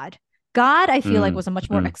say God. God, I feel like Mm. was a much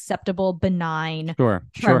more Mm. acceptable, benign Sure.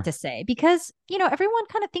 term Sure. to say because, everyone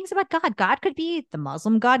kind of thinks about God. God could be the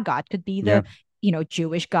Muslim God. God could be Yeah. the,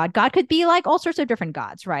 Jewish God. God could be like all sorts of different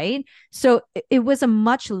gods, right? So it was a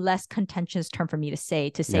much less contentious term for me to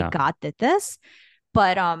say Yeah. God did this.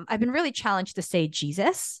 But I've been really challenged to say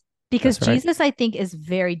Jesus because That's right. Jesus, I think, is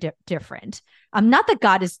very different. Not that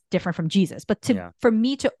God is different from Jesus, but Yeah. for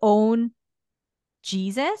me to own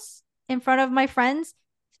Jesus in front of my friends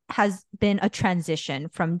has been a transition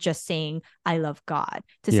from just saying I love God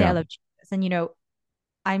to say I Yeah. love Jesus. And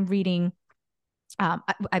I'm reading.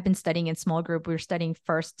 I've been studying in small group. We were studying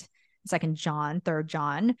first, second John, third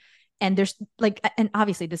John, And there's like, and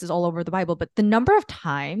obviously this is all over the Bible, but the number of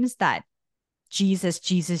times that Jesus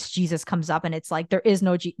comes up, and it's like there is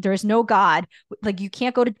no God. Like you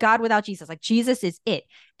can't go to God without Jesus. Like Jesus is it.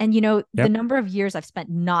 And the Yep. number of years I've spent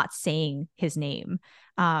not saying his name,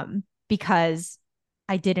 because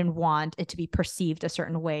I didn't want it to be perceived a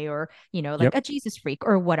certain way, or like Yep. a Jesus freak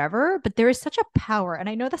or whatever. But there is such a power, and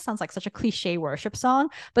I know this sounds like such a cliche worship song,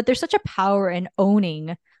 but there's such a power in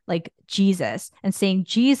owning like Jesus and saying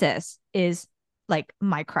Jesus is like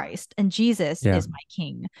my Christ and Jesus Yeah. is my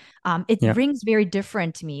King. It Yeah. rings very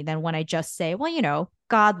different to me than when I just say, well,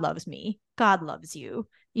 God loves me, God loves you.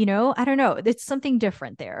 I don't know. It's something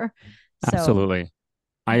different there. So, Absolutely.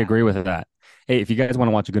 I yeah. agree with that. Hey, if you guys want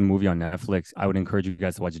to watch a good movie on Netflix, I would encourage you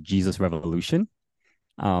guys to watch Jesus Revolution.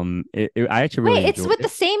 I actually really Wait, it's enjoyed with the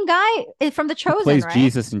it. same guy from The He Chosen, plays right?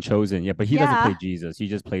 Jesus in Chosen, yeah, but he doesn't play Yeah. Jesus. He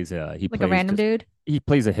just plays he Like a plays random just dude. he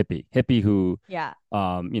plays a hippie who Yeah.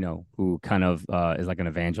 who kind of is like an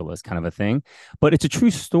evangelist kind of a thing. But it's a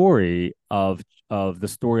true story of the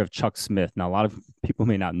story of Chuck Smith. Now a lot of people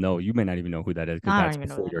may not know, you may not even know who that is No, because I don't that's even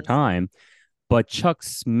know what before that your is. time. But Chuck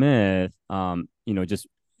Smith, just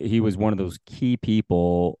he was one of those key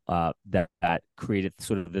people that created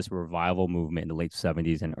sort of this revival movement in the late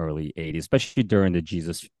 70s and early 80s, especially during the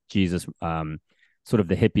Jesus sort of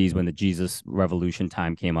the hippies when the Jesus revolution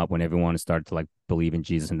time came up, when everyone started to like believe in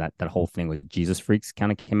Jesus, and that whole thing with Jesus freaks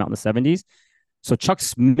kind of came out in the 70s. So Chuck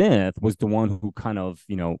Smith was the one who kind of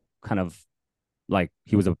like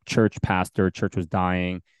he was a church pastor, church was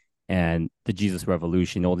dying, and the Jesus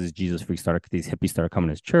revolution, all these Jesus freaks started, these hippies started coming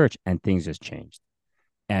to his church, and things just changed.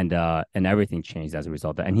 And everything changed as a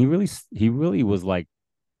result of that. And he really was like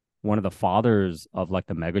one of the fathers of like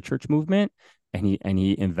the megachurch movement, and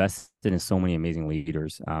he invested in so many amazing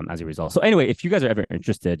leaders as a result. So anyway, if you guys are ever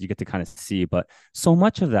interested, you get to kind of see. But so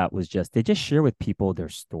much of that was just they just share with people their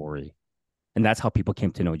story, and that's how people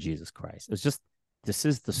came to know Jesus Christ. It's just this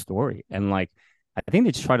is the story, and like I think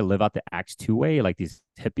they just try to live out the Acts 2 way, like these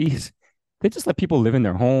hippies. They just let people live in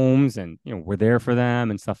their homes, and we're there for them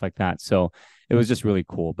and stuff like that. So it was just really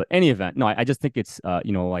cool. But any event, no, I just think it's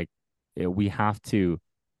like we have to,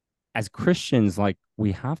 as Christians, like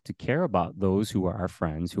we have to care about those who are our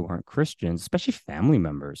friends who aren't Christians, especially family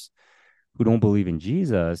members who don't believe in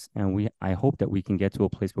Jesus. And I hope that we can get to a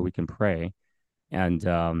place where we can pray and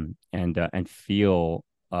feel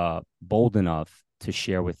bold enough to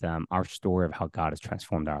share with them our story of how God has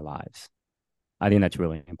transformed our lives. I think that's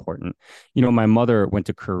really important. My mother went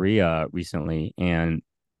to Korea recently, and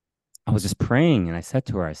I was just praying, and I said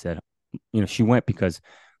to her, I said, she went because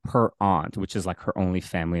her aunt, which is like her only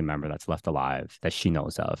family member that's left alive that she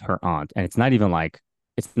knows of, her aunt, and it's not even like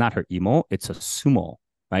it's not her emo, it's a sumo,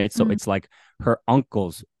 right? So Mm-hmm. it's like her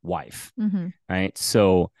uncle's wife, Mm-hmm. right?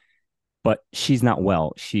 So but she's not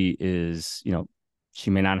well. She is, she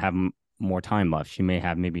may not have more time left. She may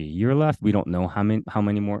have maybe a year left. We don't know how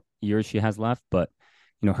many more years she has left, but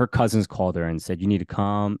her cousins called her and said, "You need to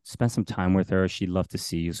come, spend some time with her. She'd love to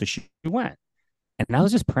see you." So she went. And I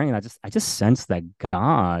was just praying. I just sensed that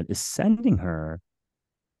God is sending her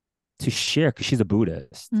to share because she's a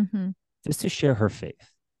Buddhist, Mm-hmm. just to share her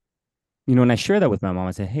faith. And I share that with my mom.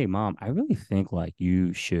 I said, "Hey, mom, I really think like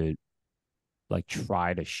you should like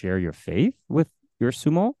try to share your faith with your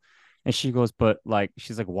sumo." And she goes, but like,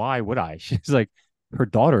 she's like, why would I? She's like, her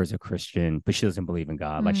daughter is a Christian, but she doesn't believe in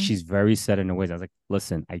God. Like, Mm-hmm. she's very set in her ways. I was like,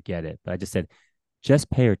 listen, I get it. But I just said, just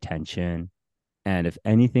pay attention. And if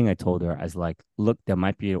anything, I told her, as like, look, there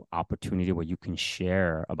might be an opportunity where you can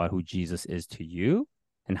share about who Jesus is to you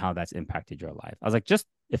and how that's impacted your life. I was like, just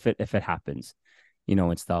if it happens,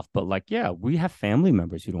 and stuff. But like, yeah, we have family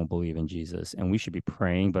members who don't believe in Jesus, and we should be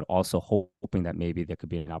praying, but also hoping that maybe there could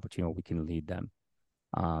be an opportunity where we can lead them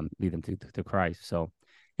to Christ. So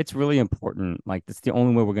it's really important. Like, that's the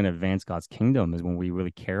only way we're going to advance God's kingdom is when we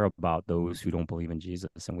really care about those who don't believe in Jesus,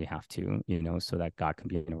 and we have to, so that God can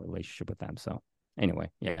be in a relationship with them. So anyway,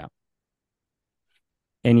 yeah.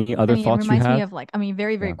 Any I other mean, it thoughts you reminds me have? of like, I mean,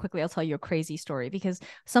 very, very Yeah. quickly, I'll tell you a crazy story because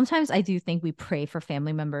sometimes I do think we pray for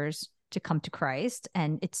family members to come to Christ,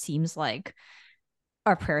 and it seems like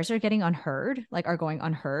our prayers are getting unheard, like are going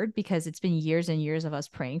unheard because it's been years and years of us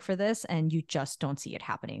praying for this and you just don't see it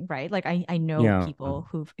happening, right? Like I know Yeah. people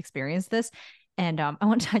who've experienced this. And I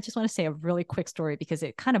just want to say a really quick story because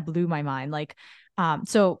it kind of blew my mind. Like, kind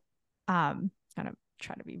of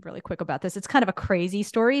try to be really quick about this. It's kind of a crazy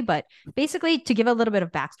story, but basically to give a little bit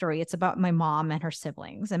of backstory, it's about my mom and her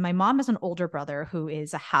siblings. And my mom has an older brother who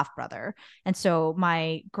is a half brother. And so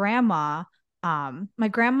my grandma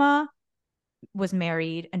was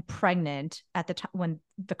married and pregnant at the time when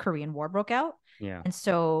the Korean War broke out. Yeah. And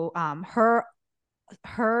so her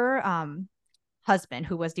her husband,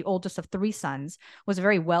 who was the oldest of three sons, was a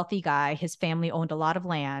very wealthy guy. His family owned a lot of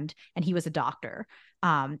land, and he was a doctor.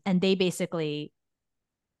 And they basically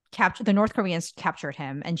captured the North Koreans captured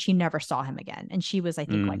him, and she never saw him again. And she was, I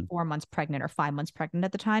think, like Mm, 4 months pregnant or 5 months pregnant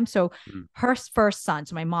at the time. So mm, her first son,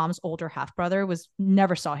 so my mom's older half brother, was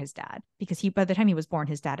never saw his dad because he by the time he was born,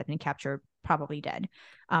 his dad had been captured, probably dead.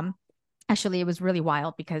 Um, Actually, it was really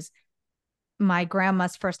wild because my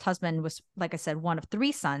grandma's first husband was, like I said, one of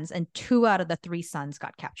three sons, and two out of the three sons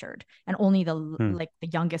got captured, and only mm, the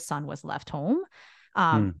youngest son was left home.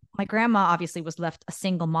 mm. My grandma obviously was left a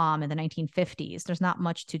single mom in the 1950s. There's not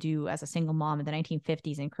much to do as a single mom in the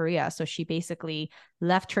 1950s in Korea, so she basically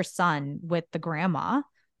left her son with the grandma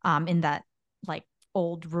in that like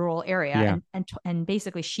old rural area, Yeah. and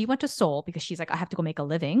basically she went to Seoul because she's like, I have to go make a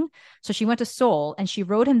living. So she went to Seoul and she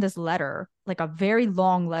wrote him this letter, like a very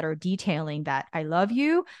long letter detailing that I love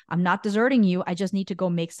you, I'm not deserting you, I just need to go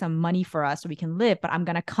make some money for us so we can live, but I'm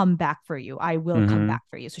going to come back for you, I will come Mm-hmm. back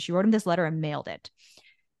for you. So she wrote him this letter and mailed it.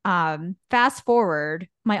 Fast forward,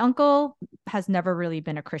 my uncle has never really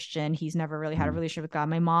been a Christian. He's never really had a Mm. relationship with God.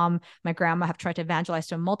 My mom, my grandma have tried to evangelize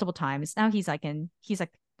to him multiple times. Now he's like in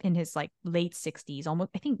his like late 60s, almost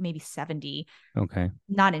I think maybe 70. Okay.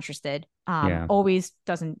 Not interested. Yeah. Always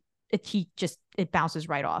doesn't it bounces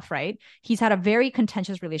right off, right? He's had a very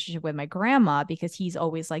contentious relationship with my grandma because he's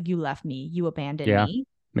always like, you left me, you abandoned Yeah. me,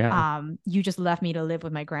 Yeah. you just left me to live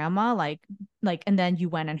with my grandma, like and then you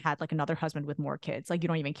went and had like another husband with more kids, like you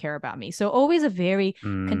don't even care about me. So always a very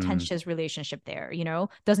Mm. contentious relationship there,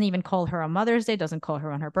 doesn't even call her on Mother's Day, doesn't call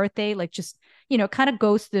her on her birthday, like just kind of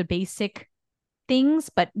goes to the basic things,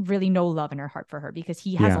 but really no love in her heart for her because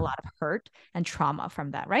he has a Yeah. lot of hurt and trauma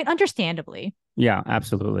from that, right? Understandably. Yeah.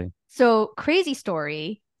 Absolutely. So crazy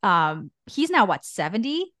story. He's now what,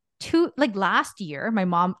 70? Like last year, my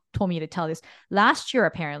mom told me to tell this. Last year,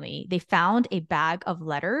 apparently, they found a bag of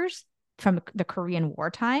letters from the Korean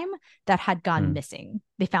wartime that had gone Mm. missing.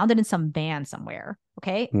 They found it in some van somewhere.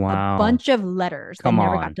 Okay. A Wow. bunch of letters that Come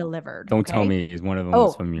never got on. delivered. Don't tell Okay. me one of them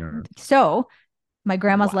was Oh, from your. so my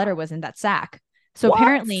grandma's letter Wow. was in that sack. So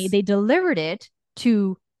apparently What? they delivered it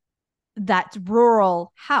to that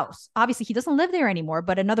rural house. Obviously, he doesn't live there anymore,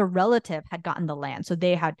 but another relative had gotten the land. So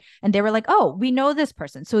and they were like, oh, we know this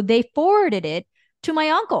person. So they forwarded it to my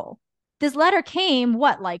uncle. This letter came,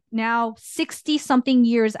 what, like now 60 something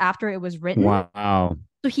years after it was written? Wow.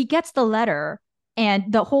 So he gets the letter and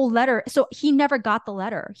the whole letter. So he never got the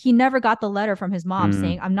letter. He never got the letter from his mom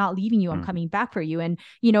saying, Mm. I'm not leaving you. I'm Mm. coming back for you. And,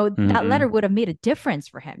 that letter Mm-hmm. would have made a difference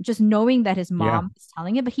for him, just knowing that his Yeah. mom is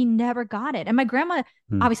telling it, but he never got it. And my grandma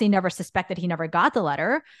Mm. obviously never suspected he never got the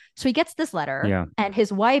letter. So he gets this letter. Yeah. And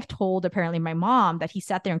his wife told apparently my mom that he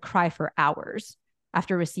sat there and cried for hours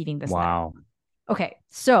after receiving this letter. Wow. Okay.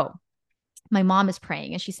 So my mom is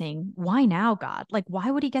praying and she's saying, why now, God? Like,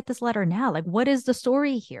 why would he get this letter now? Like, what is the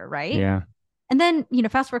story here? Right. Yeah. And then,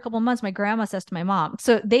 fast for a couple of months, my grandma says to my mom,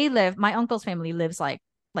 so my uncle's family lives like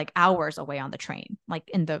hours away on the train, like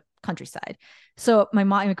in the countryside. So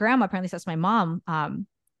my grandma apparently says to my mom,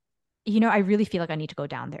 I really feel like I need to go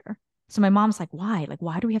down there. So my mom's like, why? Like,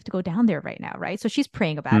 why do we have to go down there right now? Right. So she's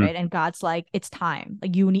praying about Mm. it. And God's like, it's time.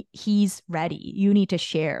 Like, he's ready. You need to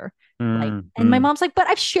share. Like, Mm. and my Mm. mom's like, but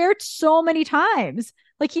I've shared so many times.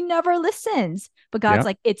 Like, he never listens. But God's Yeah.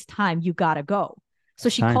 like, it's time. You gotta go. So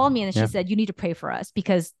It's she called time. me and she Yeah. said, you need to pray for us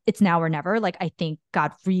because it's now or never. Like, I think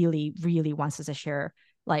God really, really wants us to share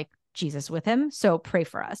like Jesus with him. So pray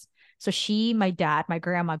for us. So my dad, my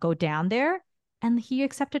grandma go down there and he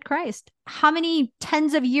accepted Christ. How many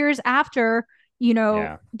tens of years after,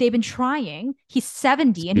 Yeah. they've been trying? He's It's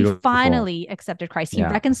 70 and he beautiful. finally accepted Christ. He Yeah.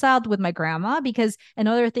 reconciled with my grandma because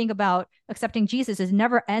another thing about accepting Jesus is it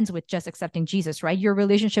never ends with just accepting Jesus, right? Your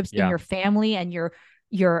relationships in Yeah. your family and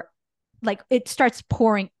your like it starts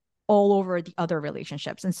pouring all over the other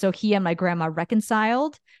relationships. And so he and my grandma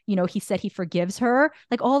reconciled. He said he forgives her,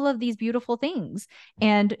 like all of these beautiful things.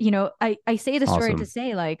 And, I say It's the story to awesome.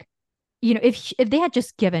 say, like, if they had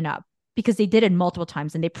just given up because they did it multiple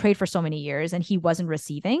times and they prayed for so many years and he wasn't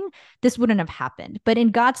receiving, this wouldn't have happened. But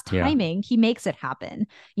in God's Yeah. timing, he makes it happen,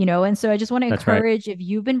 And so I just want to That's right. encourage, if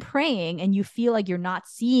you've been praying and you feel like you're not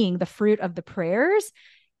seeing the fruit of the prayers,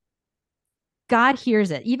 God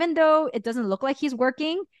hears it. Even though it doesn't look like he's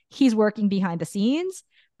working behind the scenes.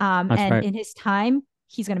 That's And right. in his time,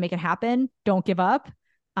 he's going to make it happen. Don't give up.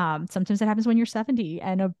 Sometimes it happens when you're 70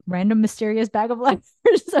 and a random mysterious bag of letters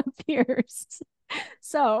appears.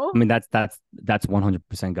 So, I mean, that's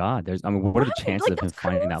 100% God. I mean, what are right. the chances Like, of that's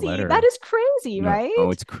him finding that crazy. That letter? is crazy, right?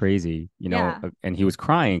 It's crazy, Yeah. and he was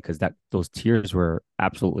crying because those tears were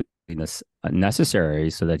absolutely necessary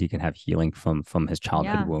so that he can have healing from his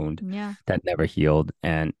childhood Yeah. wound Yeah. that never healed.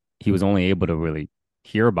 And he was only able to really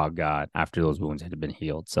hear about God after those wounds had been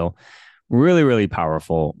healed. So really, really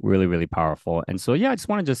powerful, really, really powerful. And so, yeah, I just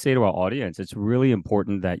want to just say to our audience, it's really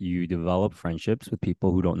important that you develop friendships with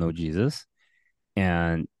people who don't know Jesus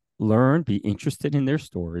and learn, be interested in their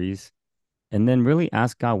stories, and then really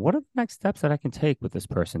ask God, what are the next steps that I can take with this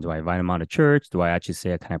person? Do I invite them out of church? Do I actually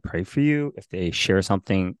say, can I pray for you? If they share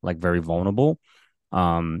something like very vulnerable,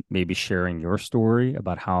 maybe sharing your story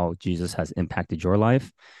about how Jesus has impacted your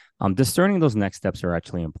life. Discerning those next steps are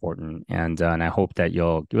actually important, and I hope that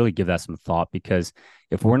you'll really give that some thought, because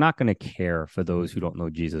if we're not going to care for those who don't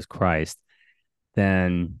know Jesus Christ,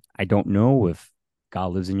 then I don't know if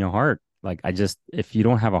God lives in your heart. Like, if you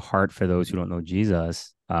don't have a heart for those who don't know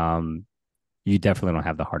Jesus, you definitely don't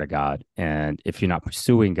have the heart of God. And if you're not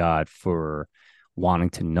pursuing God for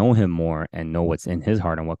wanting to know Him more and know what's in His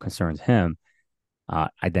heart and what concerns Him,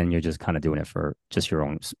 then you're just kind of doing it for just your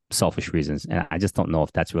own selfish reasons. And I just don't know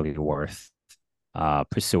if that's really worth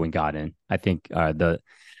pursuing God in. I think the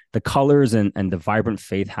colors and the vibrant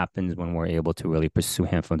faith happens when we're able to really pursue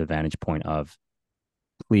Him from the vantage point of,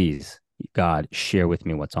 please, God, share with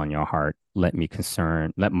me what's on your heart. Let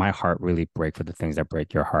my heart really break for the things that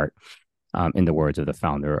break your heart, in the words of the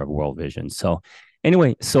founder of World Vision. So,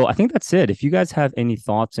 anyway, so I think that's it. If you guys have any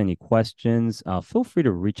thoughts, any questions, feel free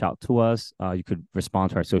to reach out to us. You could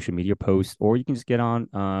respond to our social media posts, or you can just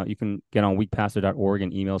you can get on weakpastor.org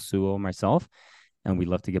and email Sue or myself, and we'd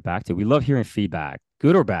love to get back to it. We love hearing feedback,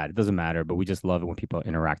 good or bad, it doesn't matter, but we just love it when people are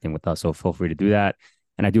interacting with us. So feel free to do that.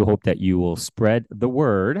 And I do hope that you will spread the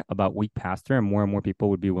word about Weak Pastor, and more people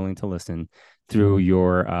would be willing to listen through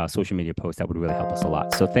your social media posts. That would really help us a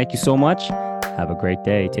lot. So thank you so much. Have a great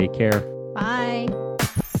day. Take care. Bye.